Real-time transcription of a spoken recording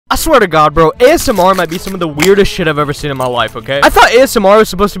swear to God, bro, ASMR might be some of the weirdest shit I've ever seen in my life, okay? I thought ASMR was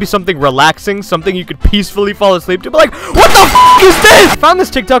supposed to be something relaxing, something you could peacefully fall asleep to, but like, what the f is this? I found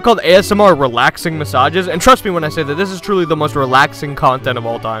this TikTok called ASMR relaxing massages, and trust me when I say that this is truly the most relaxing content of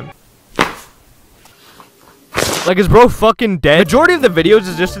all time. Like, is bro fucking dead? Majority of the videos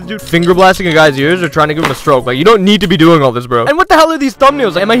is just a dude finger blasting a guy's ears or trying to give him a stroke. Like, you don't need to be doing all this, bro. And what the hell are these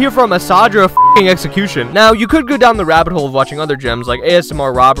thumbnails? Like, am I here for a massage or a fucking execution? Now, you could go down the rabbit hole of watching other gems like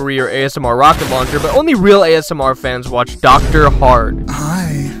ASMR robbery or ASMR rocket launcher, but only real ASMR fans watch Dr. Hard.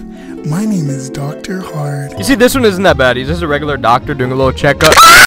 Hi, my name is Dr. Hard. You see, this one isn't that bad. He's just a regular doctor doing a little checkup.